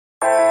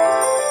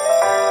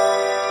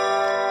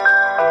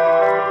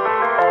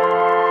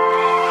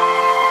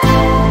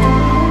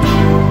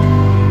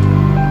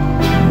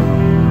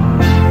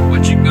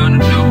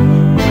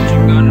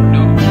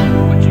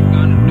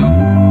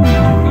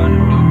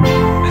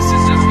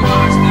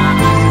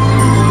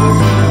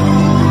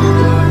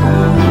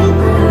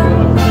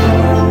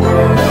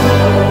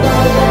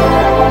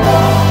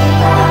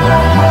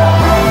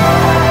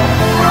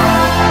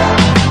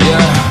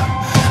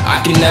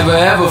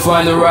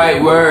find the right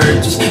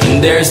words,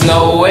 and there's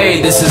no way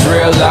this is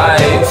real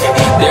life.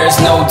 There's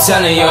no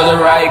telling you're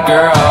the right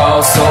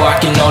girl, so I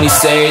can only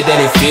say that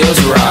it feels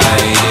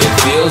right. It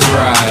feels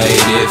right,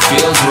 it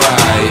feels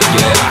right.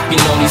 Yeah, I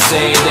can only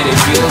say that it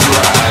feels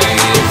right.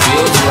 It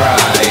feels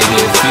right,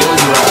 it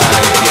feels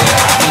right.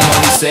 Yeah, I can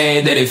only say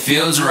that it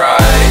feels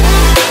right.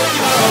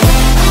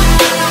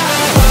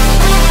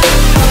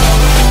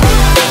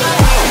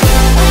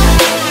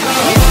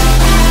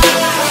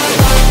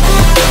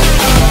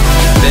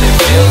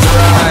 Feels right. Feels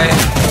right.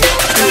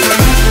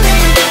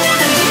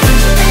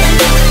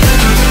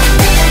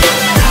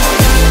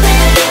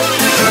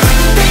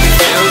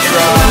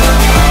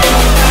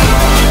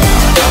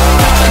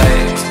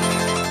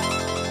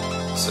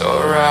 So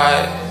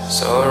right,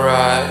 so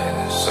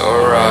right, so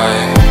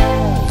right.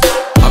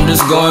 I'm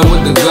just going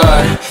with the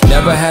gut.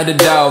 Never had a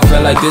doubt,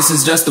 felt like this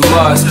is just a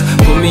must.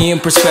 Put me in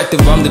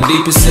perspective, I'm the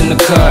deepest in the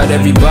cut.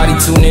 Everybody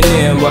tuning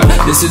in, but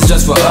this is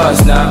just for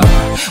us now.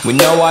 We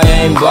know I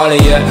ain't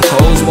ballin' yet.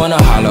 Hoes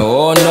wanna holler,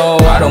 oh no,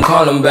 I don't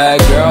call them back.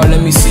 Girl,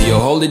 let me see you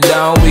hold it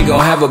down, we gon'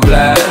 have a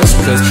blast.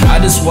 Cause I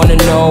just wanna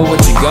know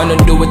what you gonna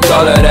do with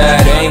all of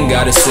that. Ain't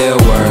gotta say a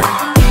word,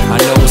 I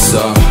know what's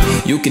up.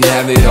 You can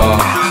have it all,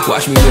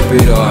 watch me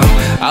rip it off.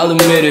 I'll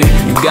admit it,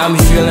 you got me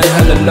feeling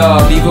hella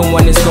love. Even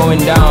when it's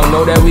going down,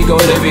 know that we gon'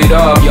 live it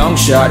up. Young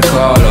shot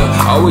caller,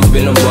 always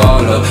been a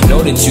baller. Know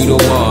that you the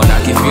one, I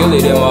can feel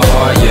it in my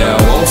heart. Yeah, I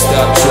won't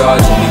stop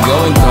charging me, go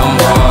and come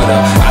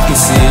harder. I can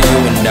see you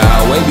and I,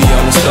 way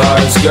beyond the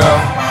stars, girl.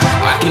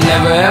 I can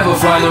never ever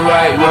find the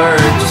right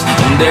words,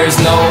 and there's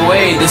no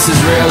way this is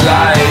real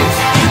life.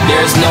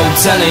 There's no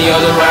telling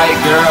you're the right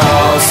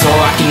girl, so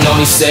I can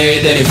only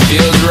say that it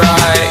feels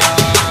right.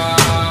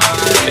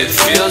 It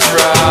feels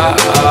right.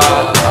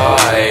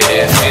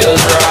 It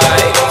feels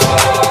right.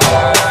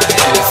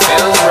 It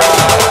feels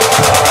right.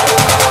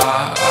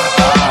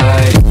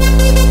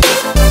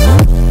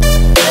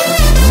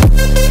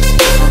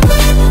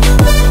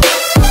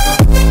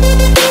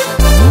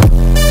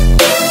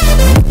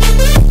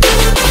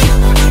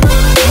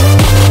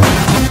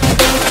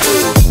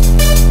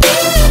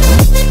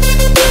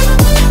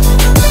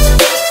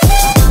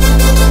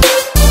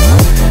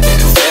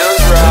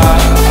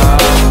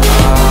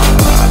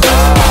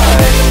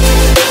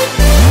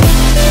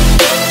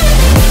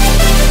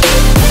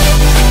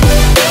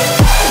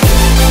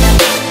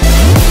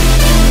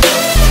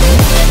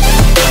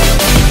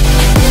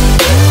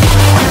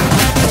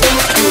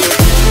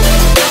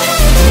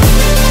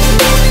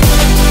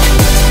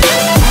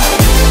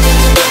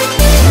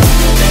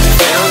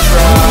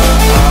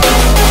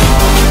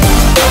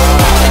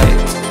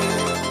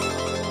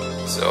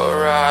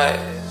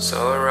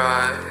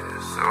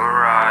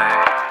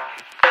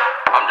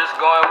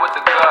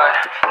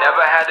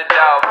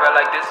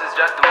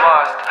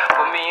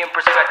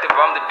 Perspective,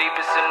 I'm the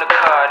deepest in the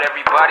cut.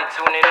 Everybody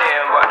tuning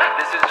in, but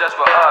this is just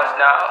for us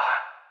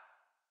now.